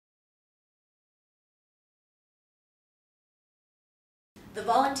The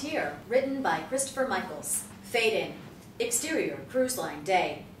Volunteer, written by Christopher Michaels. Fade in. Exterior, cruise line,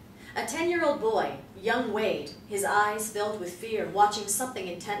 day. A 10-year-old boy, young Wade, his eyes filled with fear, watching something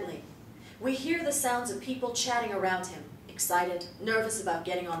intently. We hear the sounds of people chatting around him, excited, nervous about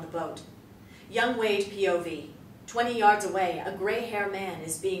getting on the boat. Young Wade POV. 20 yards away, a gray-haired man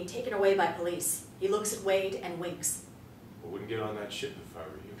is being taken away by police. He looks at Wade and winks. I wouldn't get on that ship if I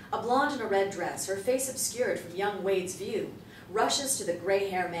were you. A blonde in a red dress, her face obscured from young Wade's view, rushes to the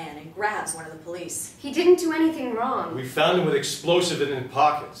gray-haired man and grabs one of the police. He didn't do anything wrong. We found him with explosive in his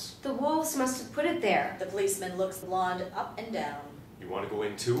pockets. The wolves must have put it there. The policeman looks the blonde up and down. You want to go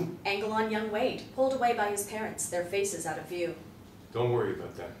in too? Angle on young Wade, pulled away by his parents, their faces out of view. Don't worry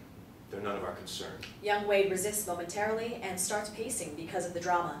about that. They're none of our concern. Young Wade resists momentarily and starts pacing because of the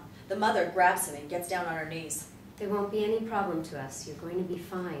drama. The mother grabs him and gets down on her knees. There won't be any problem to us. You're going to be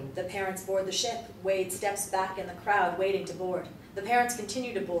fine. The parents board the ship. Wade steps back in the crowd waiting to board. The parents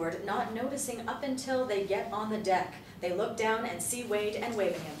continue to board, not noticing up until they get on the deck. They look down and see Wade and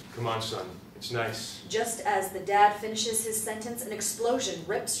wave at him. Come on, son. It's nice. Just as the dad finishes his sentence, an explosion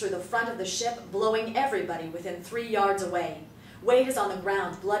rips through the front of the ship, blowing everybody within 3 yards away. Wade is on the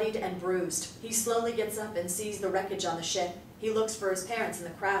ground, bloodied and bruised. He slowly gets up and sees the wreckage on the ship. He looks for his parents in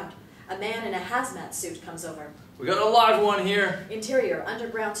the crowd. A man in a hazmat suit comes over. We got a live one here. Interior,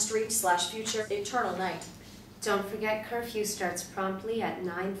 underground street/future, eternal night. Don't forget curfew starts promptly at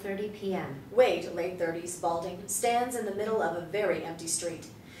 9:30 p.m. Wade, late 30s, balding, stands in the middle of a very empty street.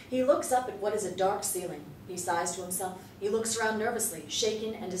 He looks up at what is a dark ceiling. He sighs to himself. He looks around nervously,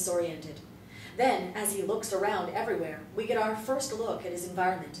 shaken and disoriented. Then, as he looks around everywhere, we get our first look at his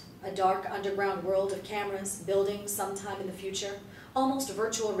environment. A dark underground world of cameras, buildings sometime in the future, almost a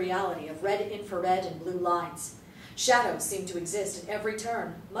virtual reality of red infrared and blue lines. Shadows seem to exist at every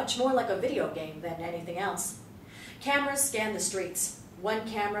turn, much more like a video game than anything else. Cameras scan the streets. One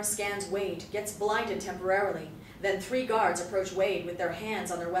camera scans Wade, gets blinded temporarily. Then 3 guards approach Wade with their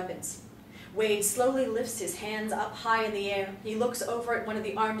hands on their weapons. Wade slowly lifts his hands up high in the air. He looks over at one of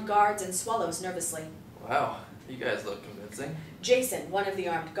the armed guards and swallows nervously. Wow, you guys look convincing. Jason, one of the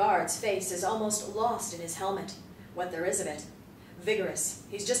armed guards' face is almost lost in his helmet. What there is of it. Vigorous.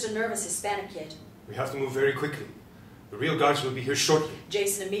 He's just a nervous Hispanic kid. We have to move very quickly. The real guards will be here shortly.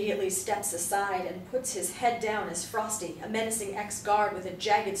 Jason immediately steps aside and puts his head down as Frosty, a menacing ex-guard with a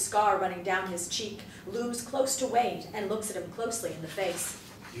jagged scar running down his cheek, looms close to Wade and looks at him closely in the face.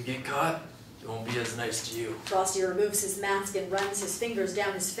 You get caught, it won't be as nice to you. Frosty removes his mask and runs his fingers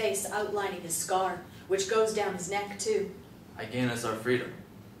down his face, outlining his scar, which goes down his neck too. I gain us our freedom.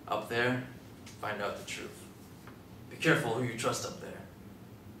 Up there, find out the truth. Be careful who you trust up there.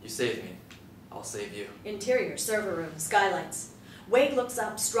 You saved me. I'll save you. Interior, server room, skylights. Wade looks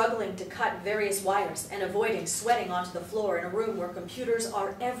up, struggling to cut various wires and avoiding sweating onto the floor in a room where computers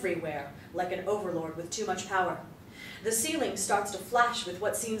are everywhere, like an overlord with too much power. The ceiling starts to flash with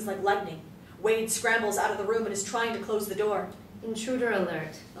what seems like lightning. Wade scrambles out of the room and is trying to close the door. Intruder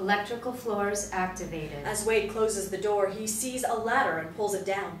alert. Electrical floors activated. As Wade closes the door, he sees a ladder and pulls it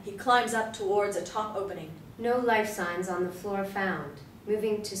down. He climbs up towards a top opening. No life signs on the floor found.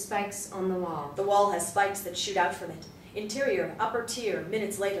 Moving to spikes on the wall. The wall has spikes that shoot out from it. Interior, upper tier,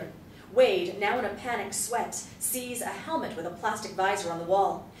 minutes later. Wade, now in a panicked sweat, sees a helmet with a plastic visor on the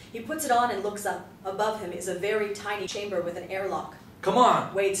wall. He puts it on and looks up. Above him is a very tiny chamber with an airlock. Come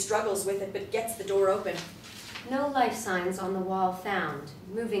on! Wade struggles with it but gets the door open. No life signs on the wall found.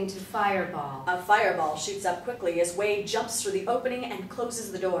 Moving to fireball. A fireball shoots up quickly as Wade jumps through the opening and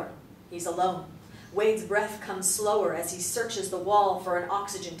closes the door. He's alone. Wade's breath comes slower as he searches the wall for an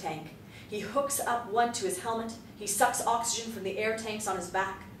oxygen tank. He hooks up one to his helmet. He sucks oxygen from the air tanks on his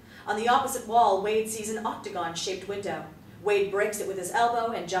back. On the opposite wall, Wade sees an octagon-shaped window. Wade breaks it with his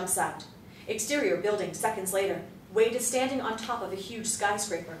elbow and jumps out. Exterior building seconds later. Wade is standing on top of a huge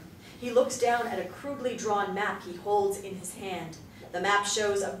skyscraper. He looks down at a crudely drawn map he holds in his hand. The map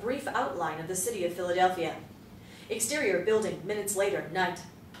shows a brief outline of the city of Philadelphia. Exterior building, minutes later, night.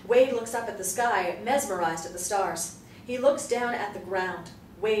 Wade looks up at the sky, mesmerized at the stars. He looks down at the ground.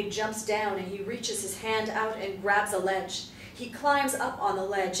 Wade jumps down and he reaches his hand out and grabs a ledge. He climbs up on the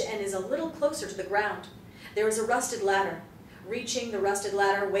ledge and is a little closer to the ground. There is a rusted ladder. Reaching the rusted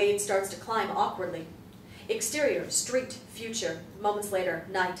ladder, Wade starts to climb awkwardly. Exterior, street, future, moments later,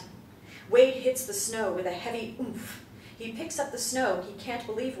 night. Wade hits the snow with a heavy oomph. He picks up the snow. He can't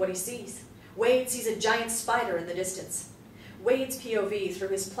believe what he sees. Wade sees a giant spider in the distance. Wade's POV through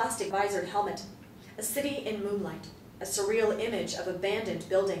his plastic visored helmet. A city in moonlight. A surreal image of abandoned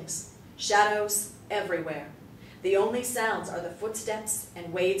buildings. Shadows everywhere. The only sounds are the footsteps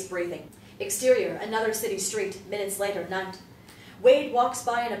and Wade's breathing. Exterior, another city street, minutes later, night. Wade walks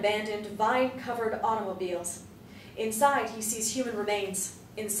by an abandoned, vine-covered automobiles. Inside, he sees human remains.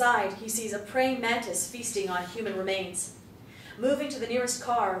 Inside, he sees a praying mantis feasting on human remains. Moving to the nearest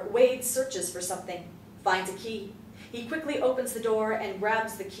car, Wade searches for something, finds a key. He quickly opens the door and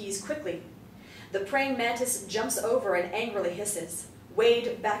grabs the keys quickly. The praying mantis jumps over and angrily hisses.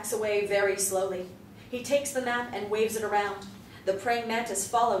 Wade backs away very slowly. He takes the map and waves it around. The praying mantis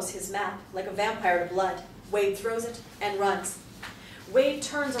follows his map like a vampire to blood. Wade throws it and runs. Wade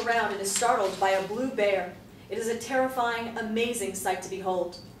turns around and is startled by a blue bear. It is a terrifying, amazing sight to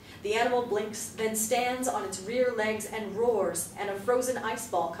behold. The animal blinks, then stands on its rear legs and roars, and a frozen ice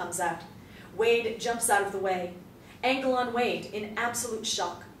ball comes out. Wade jumps out of the way. Ankle on Wade in absolute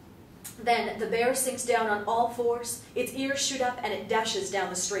shock. Then the bear sinks down on all fours, its ears shoot up, and it dashes down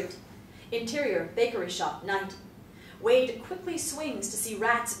the street. Interior, bakery shop, night. Wade quickly swings to see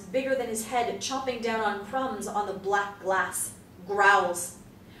rats bigger than his head chomping down on crumbs on the black glass. Growls.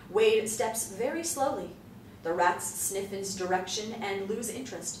 Wade steps very slowly. The rats sniff in his direction and lose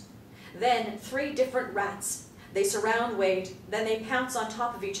interest. Then 3 different rats. They surround Wade, then they pounce on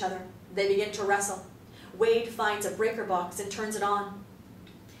top of each other. They begin to wrestle. Wade finds a breaker box and turns it on.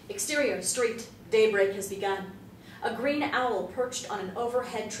 Exterior, street, daybreak has begun. A green owl perched on an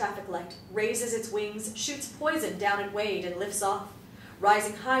overhead traffic light, raises its wings, shoots poison down at Wade and lifts off,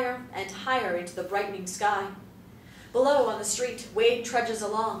 rising higher and higher into the brightening sky. Below on the street, Wade trudges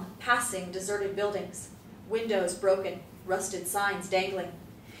along, passing deserted buildings. Windows broken, rusted signs dangling.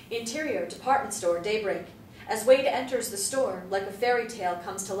 Interior, department store, daybreak. As Wade enters the store, like a fairy tale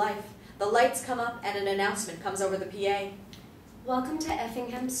comes to life. The lights come up and an announcement comes over the PA. Welcome to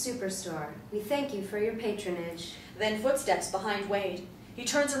Effingham's Superstore. We thank you for your patronage. Then footsteps behind Wade. He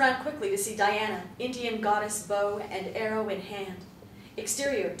turns around quickly to see Diana, Indian goddess, bow and arrow in hand.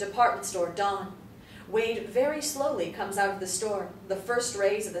 Exterior, department store, dawn. Wade very slowly comes out of the store. The first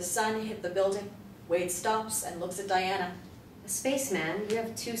rays of the sun hit the building. Wade stops and looks at Diana. A spaceman, you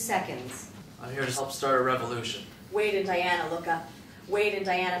have 2 seconds. I'm here to help start a revolution. Wade and Diana look up. Wade and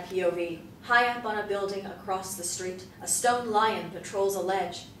Diana POV. High up on a building across the street, a stone lion patrols a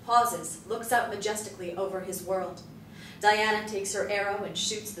ledge, pauses, looks out majestically over his world. Diana takes her arrow and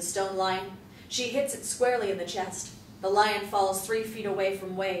shoots the stone lion. She hits it squarely in the chest. The lion falls 3 feet away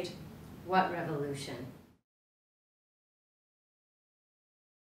from Wade. What revolution?